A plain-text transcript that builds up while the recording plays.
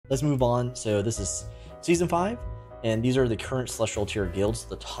let's move on. So this is season 5, and these are the current celestial tier guilds,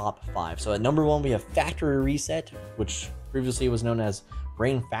 the top 5. So at number 1 we have Factory Reset, which previously was known as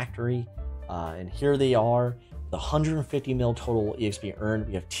Rain Factory, and here they are, the 150 mil total EXP earned.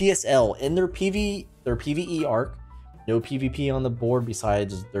 We have TSL in their PvE arc, no PvP on the board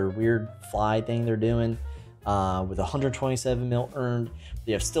besides their weird fly thing they're doing, with 127 mil earned.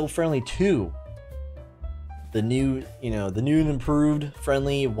 They have Still Friendly 2, the new, the new and improved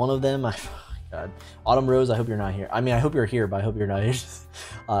friendly. One of them, God, Autumn Rose, I hope you're not here. I mean, I hope you're here, but I hope you're not here.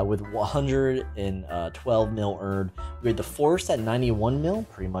 With 112 mil earned. We had the Forest at 91 mil,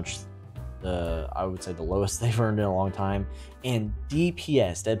 pretty much I would say the lowest they've earned in a long time. And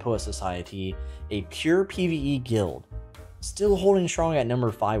DPS, Dead Poet Society, a pure PvE guild, still holding strong at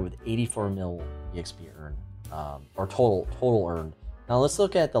number 5 with 84 mil EXP earned, or total earned. Now let's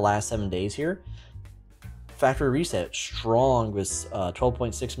look at the last 7 days here. Factory Reset strong with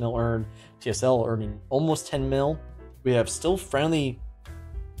 12.6 mil earned. TSL earning almost 10 mil. We have Still Friendly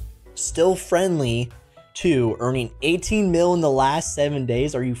 2 earning 18 mil in the last 7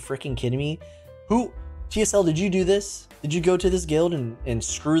 days. Are you freaking kidding me? Who, TSL, did you do this? Did you go to this guild and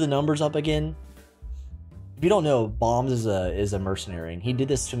screw the numbers up again? If you don't know, Bombs is a mercenary, and he did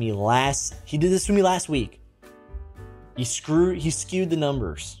this to me last week. He skewed the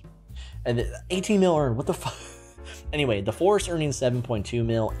numbers. And 18 mil earned, what the fuck? Anyway, the Forest earning 7.2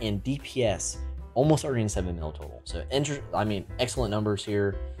 mil, and DPS almost earning 7 mil total. So, excellent numbers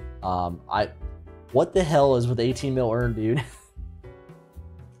here. What the hell is with 18 mil earned, dude?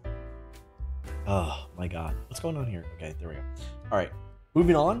 Oh my god, what's going on here? Okay, there we go. All right,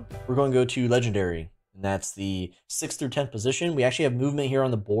 moving on, we're going to go to Legendary, and that's the 6th through 10th position. We actually have movement here on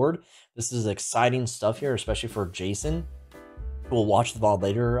the board. This is exciting stuff here, especially for Jason, who will watch the VOD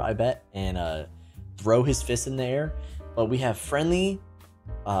later, I bet, and throw his fist in the air. But we have Friendly,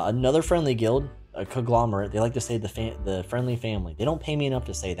 another friendly guild, a conglomerate. They like to say the friendly family. They don't pay me enough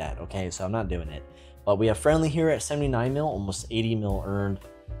to say that, okay? So I'm not doing it. But we have Friendly here at 79 mil, almost 80 mil earned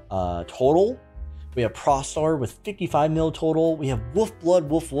total. We have Prostar with 55 mil total. We have Wolf Blood,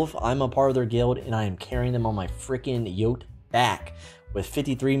 Wolf. I'm a part of their guild, and I am carrying them on my freaking yoked back with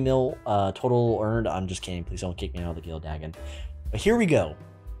 53 mil total earned. I'm just kidding. Please don't kick me out of the guild, Dagon. But here we go.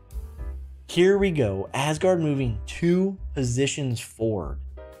 Asgard moving 2 positions forward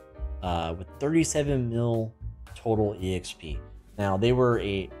with 37 mil total EXP. Now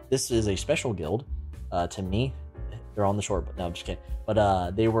this is a special guild to me. They're on the short, but no, I'm just kidding.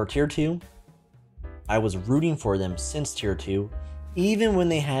 But they were tier 2. I was rooting for them since tier 2, even when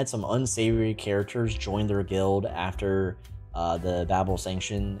they had some unsavory characters join their guild after the Babel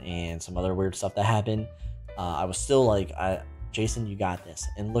sanction and some other weird stuff that happened. I was still like, Jason, you got this.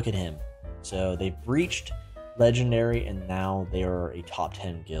 And look at him. So they breached Legendary, and now they are a top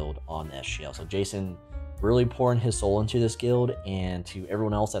 10 guild on the SGL. So Jason really pouring his soul into this guild, and to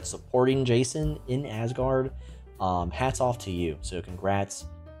everyone else that's supporting Jason in Asgard, hats off to you. So congrats,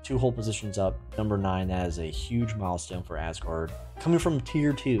 2 whole positions up, number 9. That is a huge milestone for Asgard, coming from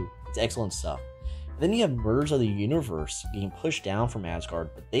tier 2. It's excellent stuff. And then you have Murders of the Universe getting pushed down from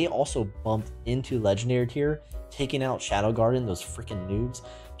Asgard, but they also bumped into Legendary tier, taking out Shadow Garden, those freaking noobs.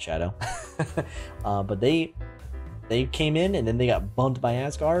 Shadow. But they came in, and then they got bumped by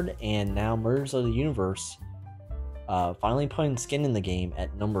Asgard, and now Murders of the Universe finally putting skin in the game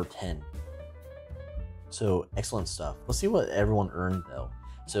at number 10. So excellent stuff. Let's see what everyone earned though.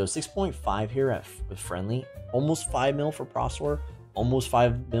 So 6.5 here with Friendly, almost 5 mil for Prostor, almost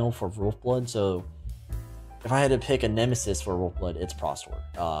 5 mil for Wolfblood. So if I had to pick a nemesis for Wolfblood, it's Prostor.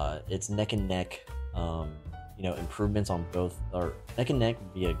 It's neck and neck. Improvements on both, or neck and neck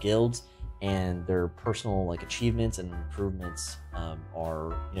via guilds, and their personal achievements and improvements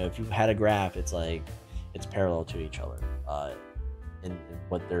are, if you had a graph, it's parallel to each other in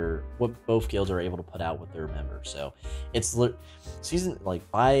what both guilds are able to put out with their members. So it's season,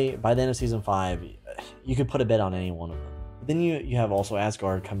 by the end of season 5, you could put a bet on any one of them. But then you have also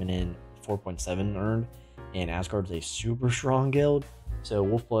Asgard coming in 4.7 earned, and Asgard's a super strong guild. So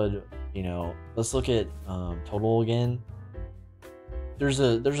Wolfblood, let's look at total again. There's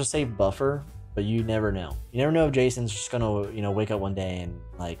a safe buffer, but you never know. You never know if Jason's just gonna wake up one day and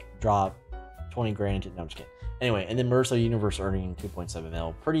drop 20 grand into. No, I'm just kidding. Anyway, and then Murders of the Universe earning 2.7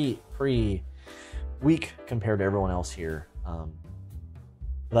 mil, pretty weak compared to everyone else here. But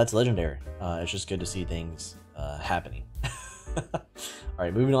that's Legendary. It's just good to see things happening. All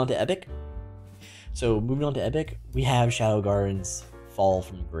right, moving on to Epic. So moving on to Epic, we have Shadow Garden's fall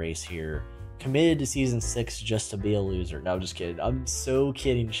from grace here. Committed to season 6 just to be a loser. No, I'm just kidding. I'm so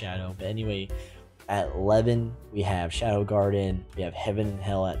kidding, Shadow. But anyway, At 11, we have Shadow Garden. We have Heaven and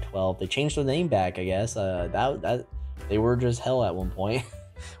Hell at 12. They changed their name back, I guess. That they were just Hell at one point.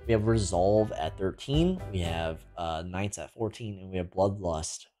 We have Resolve at 13. We have Knights at 14, and we have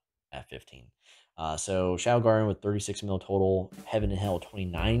Bloodlust at 15. So Shadow Garden with 36 mil total, Heaven and Hell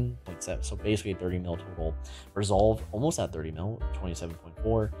 29.7, so basically 30 mil total. Resolve almost at 30 mil,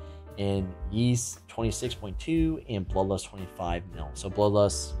 27.4, and Yeast 26.2, and Bloodlust 25 mil. So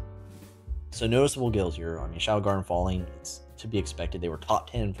Bloodlust. So noticeable guilds here. I mean, Shadow Garden falling, it's to be expected. They were top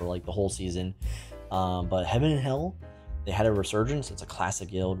 10 for like the whole season. But Heaven and Hell, they had a resurgence. It's a classic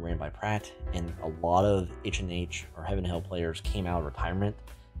guild ran by Pratt, and a lot of H&H or Heaven and Hell players came out of retirement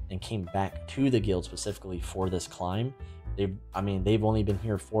and came back to the guild specifically for this climb. They've only been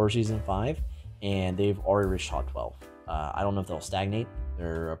here for season 5, and they've already reached top 12. I don't know if they'll stagnate.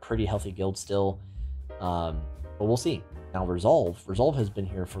 They're a pretty healthy guild still, but we'll see. Now Resolve has been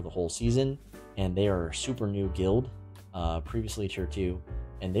here for the whole season, and they are a super new guild, previously tier 2,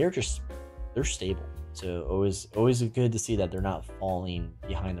 and they're stable. So always good to see that they're not falling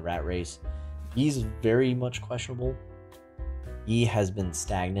behind the rat race. He's very much questionable. He has been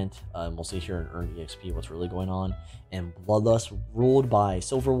stagnant. We'll see here in Earned EXP what's really going on. And Bloodlust, ruled by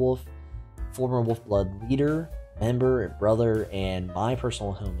Silver Wolf, former Wolfblood leader, member, brother, and my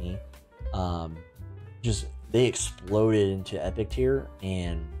personal homie. They exploded into epic tier,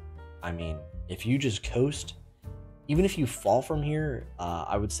 and I mean, if you just coast, even if you fall from here,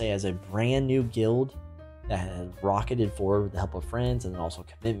 I would say as a brand new guild that has rocketed forward with the help of friends and then also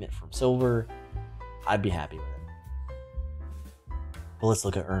commitment from Silver, I'd be happy with it. But let's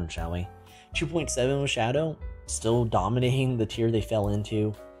look at Earn, shall we? 2.7 with Shadow, still dominating the tier they fell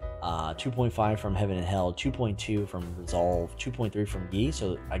into. 2.5 from Heaven and Hell, 2.2 from Resolve, 2.3 from Yi,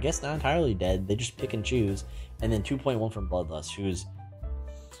 so I guess not entirely dead, they just pick and choose, and then 2.1 from Bloodlust,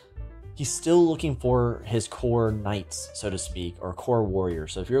 he's still looking for his core knights, so to speak, or core warrior.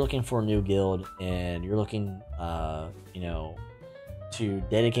 So if you're looking for a new guild and you're looking, to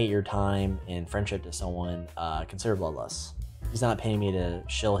dedicate your time and friendship to someone, consider Bloodlust. He's not paying me to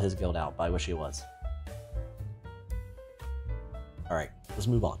shill his guild out, but I wish he was. Alright, let's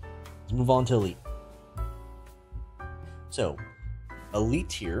move on. Let's move on to Elite. So, Elite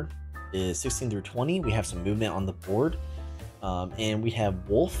tier is 16 through 20. We have some movement on the board. And we have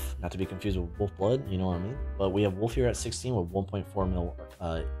Wolf, not to be confused with Wolfblood, you know what I mean? But we have Wolf here at 16 with 1.4 mil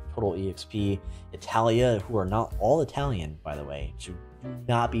total EXP. Italia, who are not all Italian, by the way, should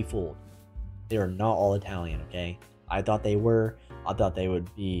not be fooled. They are not all Italian, okay? I thought they were. I thought they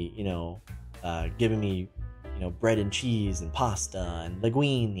would be, giving me, bread and cheese and pasta and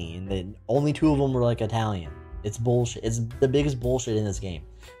linguine, and then only 2 of them were like Italian. It's bullshit. It's the biggest bullshit in this game.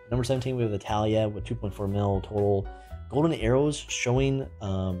 Number 17, we have Italia with 2.4 mil total. Golden Arrows showing,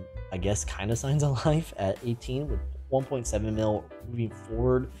 I guess, kind of signs of life at 18 with 1.7 mil moving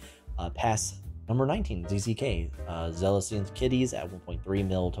forward past number 19, ZZK. Zealous Kitties at 1.3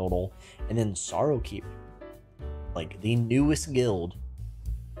 mil total. And then Sorrowkeep, like the newest guild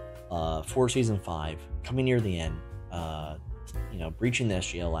for Season 5, coming near the end, breaching the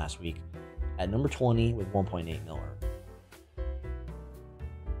SGL last week at number 20 with 1.8 mil.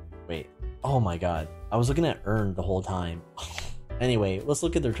 Wait, oh my god. I was looking at Earned the whole time. Anyway, let's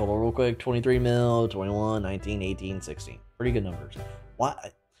look at their total real quick. 23 mil, 21, 19, 18, 16. Pretty good numbers.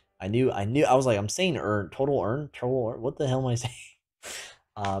 What? I knew. I was like, I'm saying Earned. Total Earned. What the hell am I saying?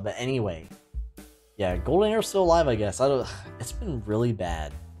 But anyway. Yeah, Golden Arrow's still alive, I guess. It's been really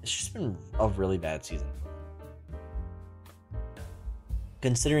bad. It's just been a really bad season.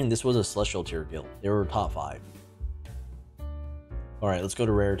 Considering this was a Celestial tier guild. They were top 5. Alright, let's go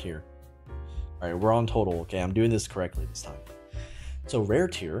to Rare tier. Alright, we're on total. Okay, I'm doing this correctly this time. So Rare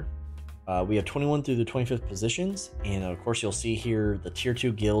tier, we have 21 through the 25th positions, and of course you'll see here the tier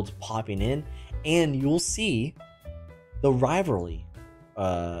 2 guilds popping in, and you'll see the rivalry,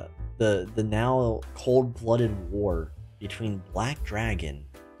 the now cold-blooded war between Black Dragon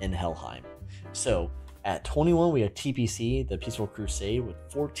and Helheim. So at 21, we have TPC, the Peaceful Crusade, with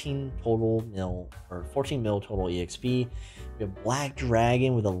 14 mil total EXP. We have Black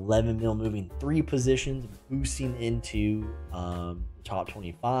Dragon with 11 mil, moving 3 positions, boosting into the top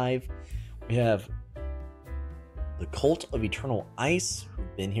 25. We have the Cult of Eternal Ice,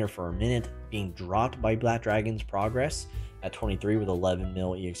 who've been here for a minute, being dropped by Black Dragon's Progress at 23 with 11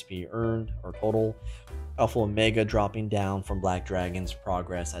 mil EXP earned or total. Alpha Omega dropping down from Black Dragon's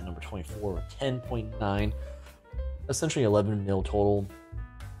Progress at number 24 with 10.9, essentially 11 mil total.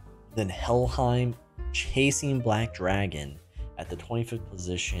 Then Helheim chasing Black Dragon at the 25th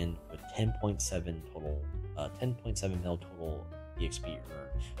position with 10.7 total, 10.7 mil total EXP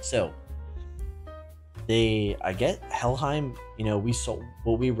earned. So I get Helheim, you know, we saw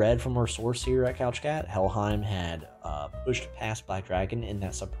what we read from our source here at CouchCat. Helheim had pushed past Black Dragon in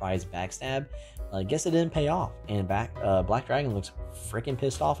that surprise backstab. I guess it didn't pay off, and Black Dragon looks freaking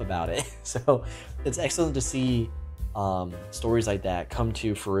pissed off about it. So it's excellent to see stories like that come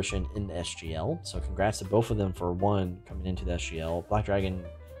to fruition in the SGL. So congrats to both of them for one coming into the SGL. Black Dragon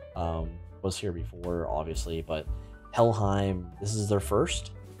was here before, obviously, but Helheim, this is their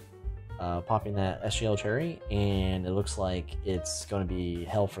first popping that SGL cherry, and it looks like it's going to be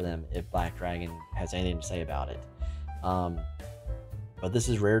hell for them if Black Dragon has anything to say about it. But this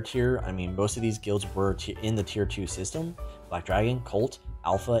is rare tier. I mean, most of these guilds were in the tier 2 system. Black Dragon, Cult,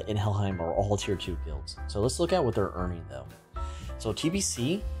 Alpha, and Helheim are all tier 2 guilds. So let's look at what they're earning though. So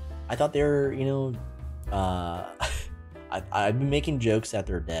TBC, I thought they're, you know, I've been making jokes that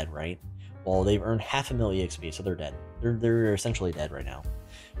they're dead, right? Well, they've earned 500,000 EXP, so they're dead. They're essentially dead right now.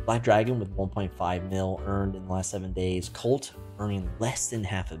 Black Dragon with 1.5 mil earned in the last 7 days. Colt earning less than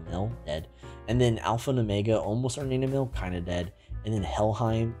 0.5 mil, dead. And then Alpha and Omega almost earning a mil, kind of dead. And then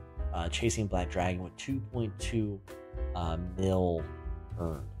Helheim chasing Black Dragon with 2.2 mil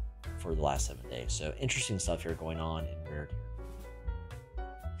earned for the last 7 days. So interesting stuff here going on in rare tier.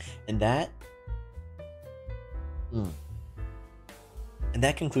 And that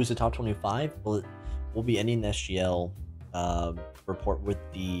concludes the top 25. We'll be ending the SGL report with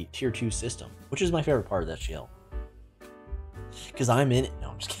the tier 2 system, which is my favorite part of the SGL, because I'm in it. No,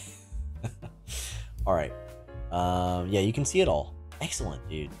 I'm just kidding. All right. Yeah, you can see it all. Excellent,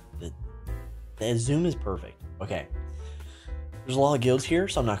 dude. The zoom is perfect. Okay. There's a lot of guilds here,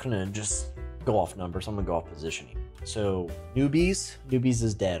 so I'm not going to just go off numbers. I'm going to go off positioning. So, Newbies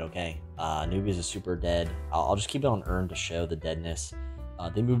is dead, okay? Newbies is super dead. I'll just keep it on earn to show the deadness.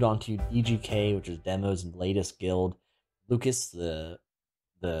 They moved on to DGK, which is Demo's latest guild. Lucas, the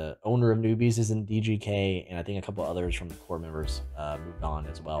owner of Newbies, is in DGK, and I think a couple others from the core members moved on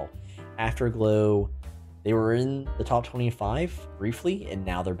as well. Afterglow, they were in the top 25 briefly, and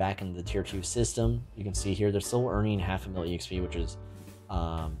now they're back in the tier 2 system. You can see here they're still earning 500,000 EXP, which is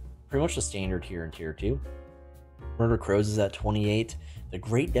pretty much the standard here in tier 2. Murder Crows is at 28. The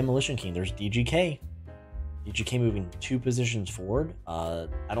Great Demolition King, there's DGK. DGK moving 2 positions forward. I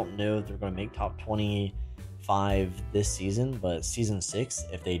don't know if they're going to make top 25 this season, but season 6,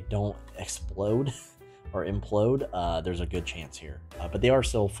 if they don't explode or implode, there's a good chance here. But they are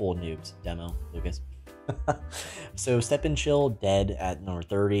still full noobs. Demo, Lucas. So Step and Chill, dead at number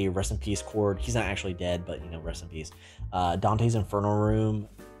 30. Rest in peace, Cord. He's not actually dead, but, you know, rest in peace. Dante's Inferno Room,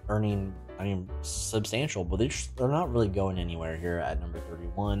 earning, I mean, substantial, but they're not really going anywhere here at number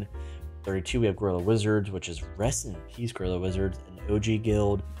 31. 32, we have Gorilla Wizards, which is rest in peace, Gorilla Wizards, an OG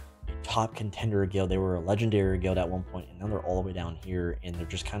guild, a top contender guild. They were a legendary guild at one point, and now they're all the way down here, and they're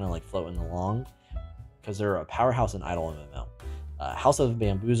just kind of like floating along because they're a powerhouse in Idle MMO. House of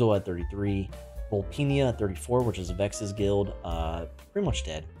Bamboozle at 33. Volpinia at 34, which is Vex's guild, pretty much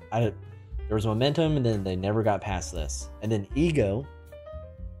dead. There was momentum, and then they never got past this. And then Ego,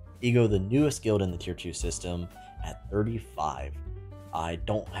 the newest guild in the tier 2 system, at 35. I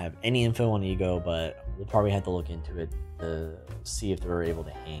don't have any info on Ego, but we'll probably have to look into it to see if they're able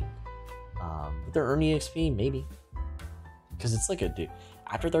to hang. But they're earning EXP, maybe, because it's like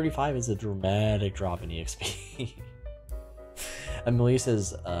after 35 is a dramatic drop in EXP. Amelia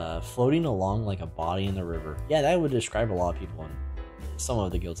says, floating along like a body in the river. Yeah, that would describe a lot of people in some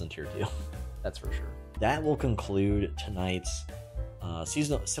of the guilds in tier 2. That's for sure. That will conclude tonight's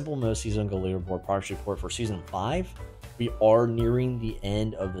SimpleMMO Seasonal Guild Leaderboard progress report for Season 5. We are nearing the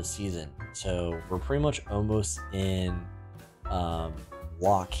end of the season, so we're pretty much almost in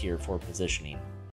lock here for positioning.